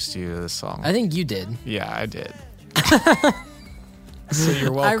introduced you to this song? I think you did. Yeah, I did. So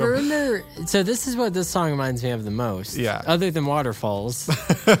you're welcome. I remember. So this is what this song reminds me of the most. Yeah. Other than waterfalls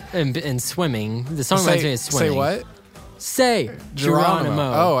and swimming, the song reminds me of swimming. Say what? Say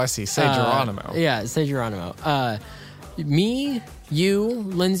Geronimo. Oh, I see. Say Geronimo. Yeah, say Geronimo. Me, you,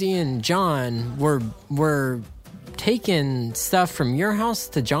 Lindsay, and John were taking stuff from your house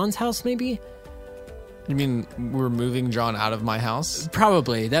to John's house, maybe? You mean we're moving John out of my house?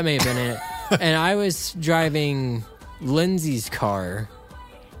 Probably. That may have been it. And I was driving Lindsay's car.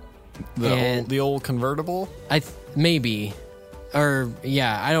 The old convertible? Maybe. Or,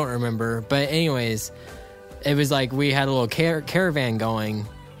 yeah, I don't remember. But anyways, it was like we had a little caravan going,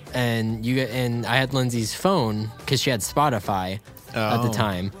 and I had Lindsay's phone because she had Spotify at the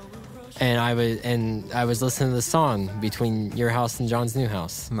time. And I was listening to the song between your house and John's new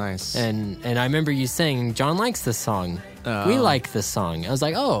house. Nice. And I remember you saying, John likes this song. We like this song. I was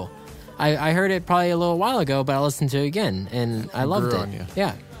like, oh, I heard it probably a little while ago, but I listened to it again, and I loved it. On you.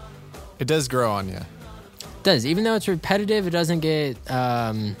 Yeah. It does grow on you. It does. Even though it's repetitive, it doesn't get,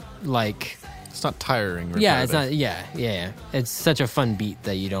 like, It's not tiring. Yeah, it's repetitive. not. Yeah. It's such a fun beat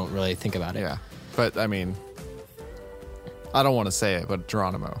that you don't really think about it. Yeah, but I mean, I don't want to say it, but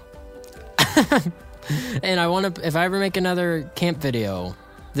Geronimo. And I want to. If I ever make another camp video,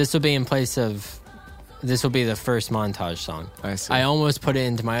 this will be in place of. This will be the first montage song. I see. I almost put it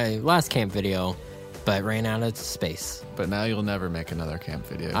into my last camp video, but ran out of space. But now you'll never make another camp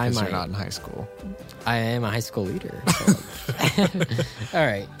video I because you're might. not in high school. I am a high school leader. So. All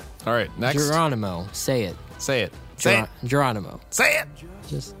right, All right, next. Geronimo, say it. Say it. Say it. Geronimo, Say it.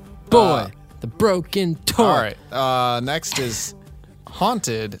 just boy, the broken toy. All right. Next is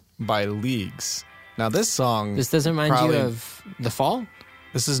Haunted by Leagues. Now this song. This doesn't remind probably- you of the fall.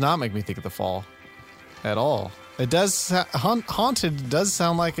 This does not make me think of the fall at all. It does. Haunted does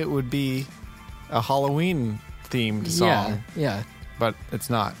sound like it would be a Halloween themed song, Yeah. but it's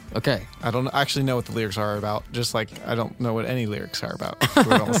not. Okay. I don't actually know what the lyrics are about. Just like I don't know what any lyrics are about. We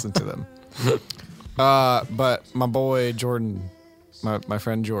don't listen to them. But my boy Jordan, my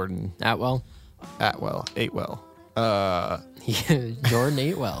friend Jordan Atwell. Atwell. Jordan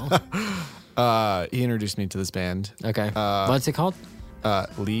ate well. He introduced me to this band. Okay. What's it called?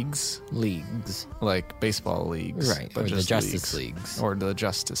 Leagues, Leagues. like baseball leagues, Right, But or the just Justice Leagues. or the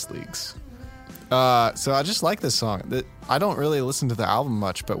Justice Leagues. So I just like this song. I don't really listen to the album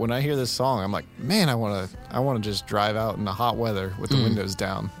much, but when I hear this song, I'm like, man, I want to just drive out in the hot weather with the windows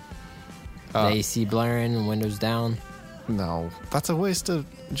down. The AC blaring and windows down. No, that's a waste.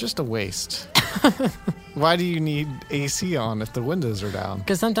 Why do you need AC on if the windows are down?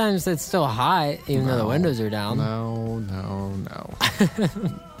 Because sometimes it's still hot, even though the windows are down. No.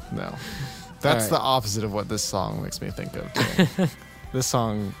 No. That's right. the opposite of what this song makes me think of. This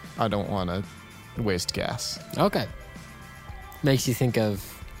song, I don't want to waste gas. Okay. Makes you think of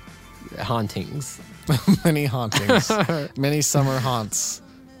hauntings. Many hauntings, many summer haunts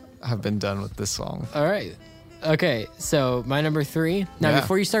have been done with this song. All right. Okay, so my number 3. Now, Yeah.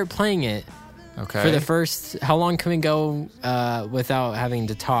 before you start playing it, Okay. for the first, how long can we go without having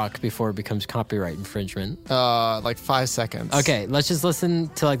to talk before it becomes copyright infringement? like 5 seconds. Okay, let's just listen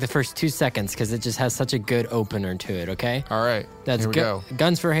to like the first 2 seconds because it just has such a good opener to it, okay? All right. That's Here we go.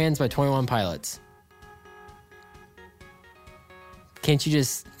 Guns for Hands by 21 Pilots. Can't you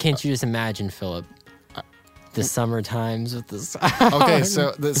just imagine, Philip, the summer times with this? Okay,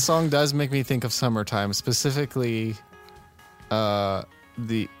 so the song does make me think of summertime, specifically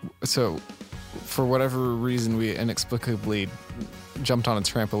so for whatever reason we inexplicably jumped on a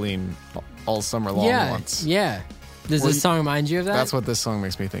trampoline all summer long yeah, once. yeah. Does Well, this song remind you of that? That's what this song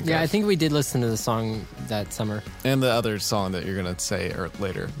makes me think of. Yeah, I think we did listen to the song that summer. And the other song that you're going to say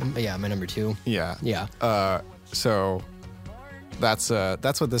later. But yeah, my number 2. Yeah. Yeah. So that's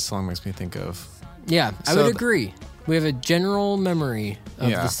what this song makes me think of. Yeah, I So would agree. We have a general memory of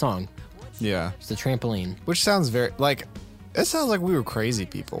Yeah. the song. Yeah. It's the trampoline. Which sounds very it sounds like we were crazy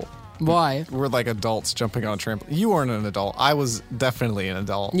people. Why? We're like adults jumping on a trampoline. You weren't an adult. I was definitely an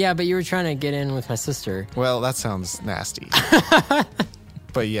adult. Yeah, but you were trying to get in with my sister. Well, that sounds nasty.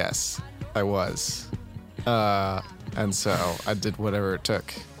 But yes, I was. And so I did whatever it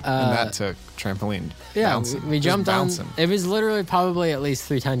took. And that took trampoline. Yeah, bouncing, we just jumped on. bouncing. It was literally probably at least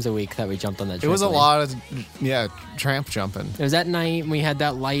 3 times a week that we jumped on that trampoline. It was a lot of, tramp jumping. It was at night, and we had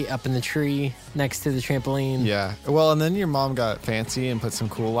that light up in the tree next to the trampoline. Yeah. Well, and then your mom got fancy and put some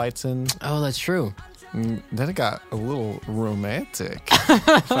cool lights in. Oh, that's true. And then it got a little romantic,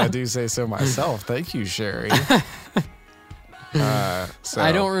 if I do say so myself. Thank you, Sherry. So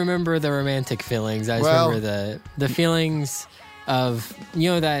I don't remember the romantic feelings. I just remember the feelings of,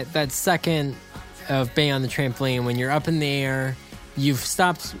 that second of being on the trampoline when you're up in the air. You've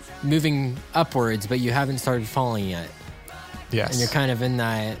stopped moving upwards, but you haven't started falling yet. Yes. And you're kind of in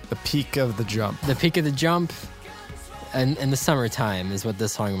that, the peak of the jump. the peak of the jump. And the summertime is what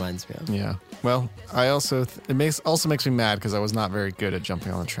this song reminds me of. Yeah. Well, I also it makes me mad because I was not very good at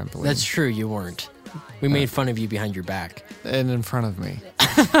jumping on the trampoline. That's true, you weren't. We made fun of you behind your back. And in front of me.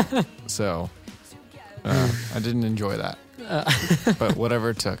 So I didn't enjoy that. But whatever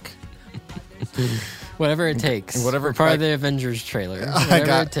it took. Whatever it takes. Whatever- We're part I- of the Avengers trailer.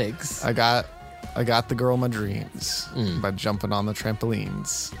 Whatever it takes. I got the girl of my dreams by jumping on the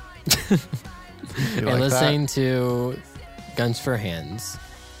trampolines. You And like listening to Guns for Hands.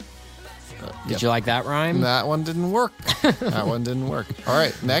 Did Yep. you like that rhyme? That one didn't work. That one didn't work. All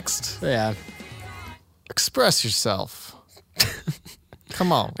right, next. Yeah. Express yourself.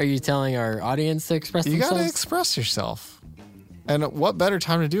 Come on. Are you telling our audience to express You got to themselves? express yourself. And what better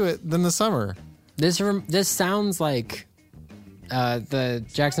time to do it than the summer? This sounds like the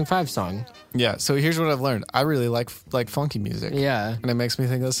Jackson 5 song. Yeah. So here's what I've learned. I really like funky music. Yeah. And it makes me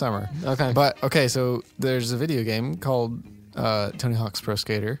think of the summer. Okay. But okay, so there's a video game called Tony Hawk's Pro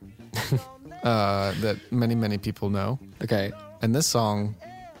Skater that many people know. Okay. And this song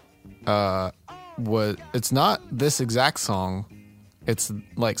it's not this exact song. It's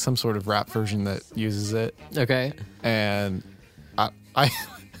like some sort of rap version that uses it. Okay. And I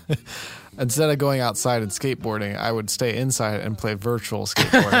instead of going outside and skateboarding, I would stay inside and play virtual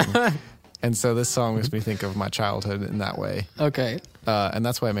skateboarding. And so this song makes me think of my childhood in that way. Okay. And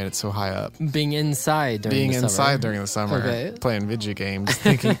that's why I made it so high up. Being inside during the summer. During the summer, Okay. playing video games,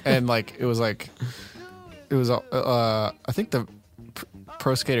 thinking, and like it was I think the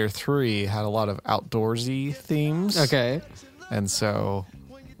Pro Skater 3 had a lot of outdoorsy themes. Okay. And so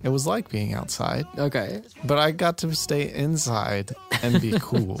it was like being outside, Okay. but I got to stay inside and be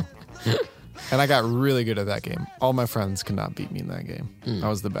cool. And I got really good at that game. All my friends could not beat me in that game. I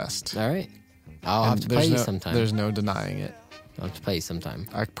was the best. All right. I'll have And to play you no- sometime. There's no denying it. I'll have to play you sometime.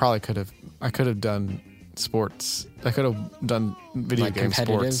 I could have done sports. I could have done video Like game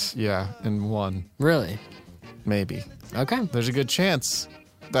competitive? sports. Yeah, and won. Really? Maybe. Okay. There's a good chance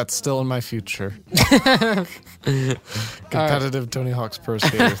that's still in my future. Competitive Tony Hawk's Pro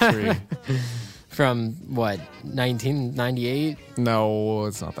Skater 3. From what? 1998? No,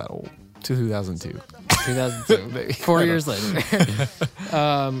 it's not that old. 2002. 2002. Maybe. 4 years later.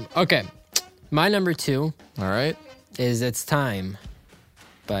 Okay. My number 2 All right. is It's Time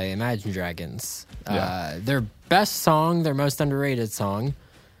by Imagine Dragons. Yeah. Their best song, their most underrated song,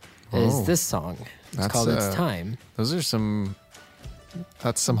 is Oh. this song. It's That's, called It's Time. Those are some.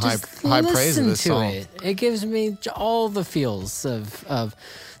 That's some Just high praise of listen this to song. It gives me all the feels of.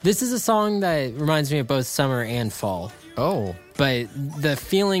 This is a song that reminds me of both summer and fall. Oh, But the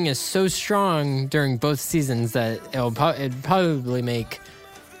feeling is so strong during both seasons that it'd probably make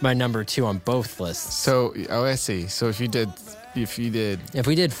my number 2 on both lists. so I see. So if you did, If we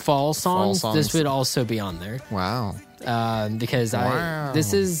did fall songs, songs. this would also be on there. wow. Because Wow.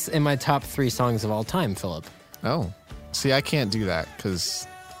 this is in my top 3 songs of all time, Philip. Oh, see, I can't do that because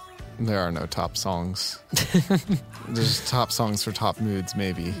there are no top songs. There's top songs for top moods,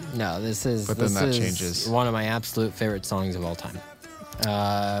 maybe. No, this is But then this that is changes. one of my absolute favorite songs of all time.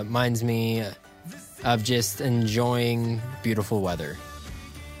 Reminds me of just enjoying beautiful weather.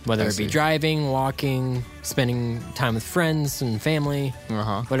 Whether I it be see. driving, walking, spending time with friends and family, Uh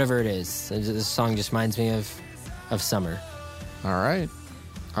huh. whatever it is. This song just reminds me of summer. All right.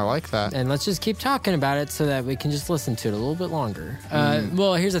 I like that. And let's just keep talking about it so that we can just listen to it a little bit longer.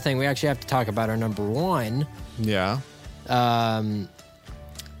 Well, here's the thing. We actually have to talk about our number 1. Yeah.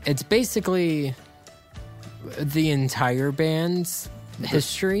 It's basically the entire band's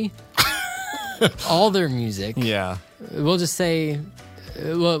history. All their music. Yeah. We'll just say,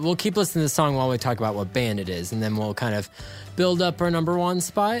 we'll keep listening to the song while we talk about what band it is, and then we'll kind of build up our number 1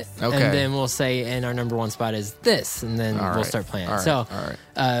 spot. Okay. And then we'll say, and our number 1 spot is this, and then All we'll right. start playing. All right. So, All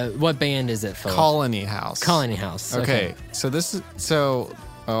right. what band is it, Phil? Colony House. Colony House. Okay. So this is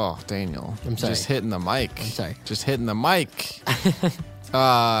Oh, Daniel. I'm sorry. Just hitting the mic. I'm sorry. Just hitting the mic.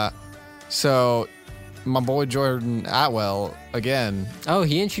 So my boy Jordan Atwell again. Oh,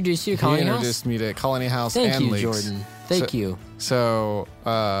 he introduced you to He Colony House? introduced me to Colony House Thank and you, Leaks. Jordan. Thank you. So,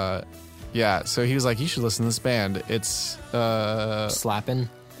 yeah. So he was like, "You should listen to this band. It's Slapping.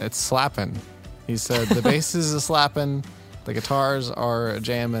 slapping." He said the bass is a slapping, the guitars are a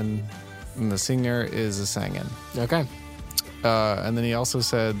jamming, and the singer is a singing. Okay. And then he also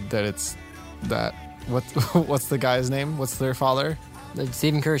said that it's that what's the guy's name? What's their father?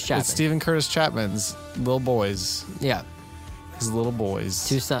 Stephen Curtis Chapman. It's Stephen Curtis Chapman's little boys. Yeah. His little boys.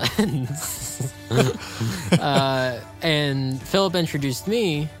 2 sons. And Philip introduced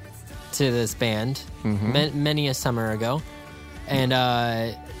me to this band many a summer ago. And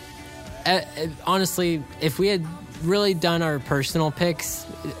honestly, if we had really done our personal picks,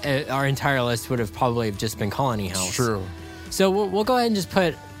 our entire list would have probably just been Colony House. True. So we'll go ahead and just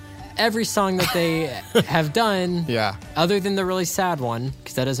put every song that they have done, Yeah. other than the really sad one,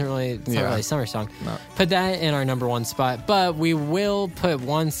 because that doesn't really, it's not Yeah. really a summer song. No. Put that in our number 1 spot. But we will put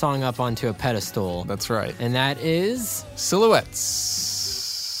one song up onto a pedestal, That's right. and that is Silhouettes.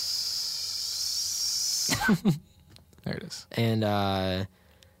 There it is. And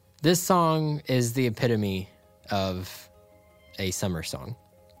this song is the epitome of a summer song.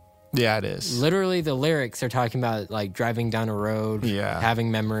 Yeah, it is. Literally, the lyrics are talking about like driving down a road, Yeah.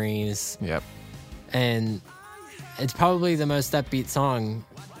 having memories, Yep. and it's probably the most upbeat song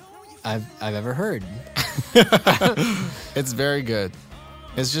I've ever heard. It's very good.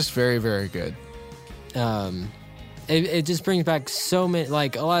 It's just very, very good. it just brings back so many,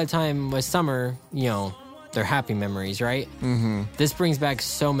 like a lot of time with summer, you know, they're happy memories, right? Mm-hmm. This brings back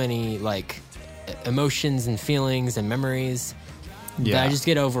so many like emotions and feelings and memories that I just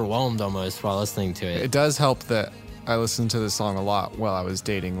get overwhelmed almost while listening to it. It does help that I listened to this song a lot while I was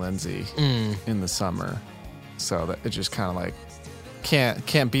dating Lindsay in the summer. So that it just kind of like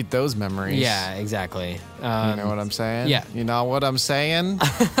can't beat those memories. Yeah, exactly. You know what I'm saying? Yeah. You know what I'm saying?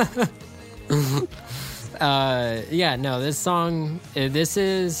 Yeah, no, this song, this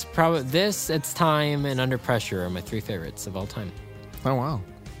is probably, It's Time, and Under Pressure are my 3 favorites of all time. Oh, wow.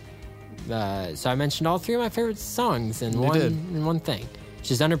 So I mentioned all 3 of my favorite songs in one thing.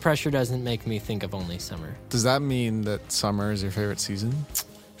 Just Under Pressure doesn't make me think of only summer. Does that mean that summer is your favorite season?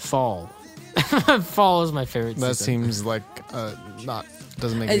 Fall. Fall is my favorite season. That seems like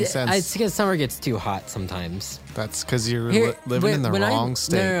doesn't make any sense. It's because summer gets too hot sometimes. That's because you're living in the wrong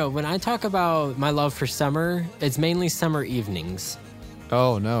state. No. When I talk about my love for summer, it's mainly summer evenings.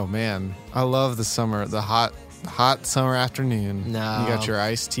 Oh, no, man. I love the summer, the hot summer afternoon. No. You got your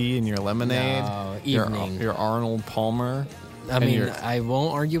iced tea and your lemonade. No, evening. Your Arnold Palmer. I mean, I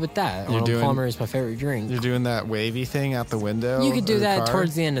won't argue with that. Arnold Palmer is my favorite drink. You're doing that wavy thing out the window. You could do that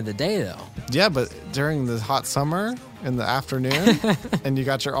towards the end of the day, though. Yeah, but during the hot summer in the afternoon, and you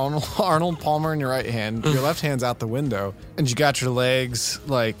got your Arnold Palmer in your right hand, your left hand's out the window, and you got your legs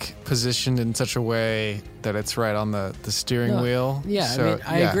like positioned in such a way that it's right on the steering wheel. Yeah, so, I mean,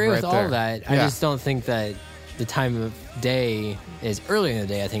 I agree with all that. I Yeah. just don't think that the time of day is early in the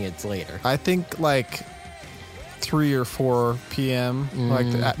day. I think it's later. I think like 3 or 4 p.m., like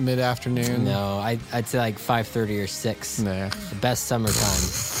at mid-afternoon. No, I'd say like 5:30 or 6. Nah. The best summertime.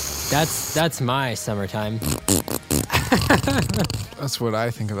 That's my summertime. That's what I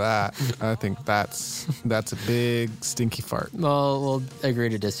think of that. I think that's a big stinky fart. Well, we'll agree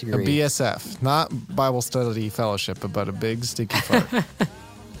to disagree. A BSF, not Bible Study Fellowship, but a big stinky fart.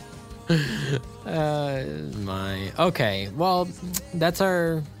 Okay. Well, that's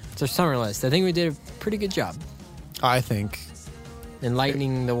our summer list. I think we did a pretty good job I think.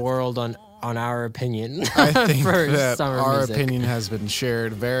 Enlightening the world on our opinion. I think for that summer our music. opinion has been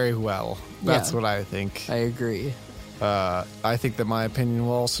shared very well. That's Yeah. what I think. I agree. I think that my opinion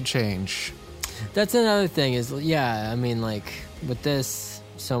will also change. That's another thing is, I mean, like with this,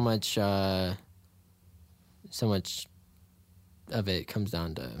 so much of it comes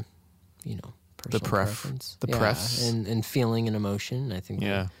down to, you know, personal preference. The prefs. And feeling and emotion. I think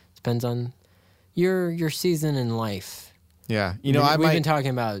Yeah. that depends on your season in life. Yeah. You know, we've been talking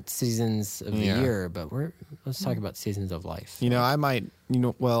about seasons of the year, but let's talk about seasons of life. You know, I might,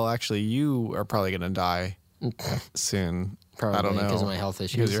 well, actually, you are probably going to die soon. Probably I don't know. because of my health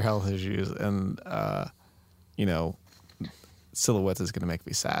issues. Because of your health issues. And, you know, Silhouettes is going to make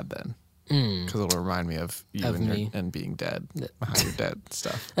me sad then. Because it'll remind me of you and being dead. How you're dead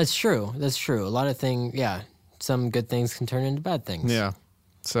stuff. That's true. That's true. A lot of things, some good things can turn into bad things. Yeah.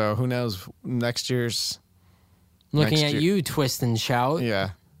 So who knows? Next year's... Looking at you, twist and shout. Yeah.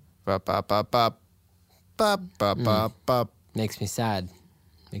 Bop, bop, bop, bop. Bop, bop, bop, bop. Makes me sad.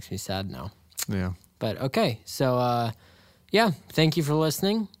 Makes me sad now. Yeah. But okay. So, thank you for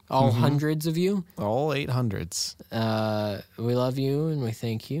listening. All hundreds of you. All 800s. We love you and we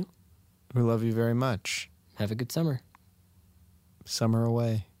thank you. We love you very much. Have a good summer. Summer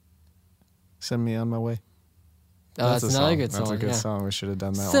away. Send me on my way. Oh, that's another good song. That's a good song. We should have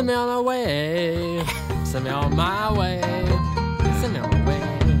done that one. Send me on my way. Send me on my way.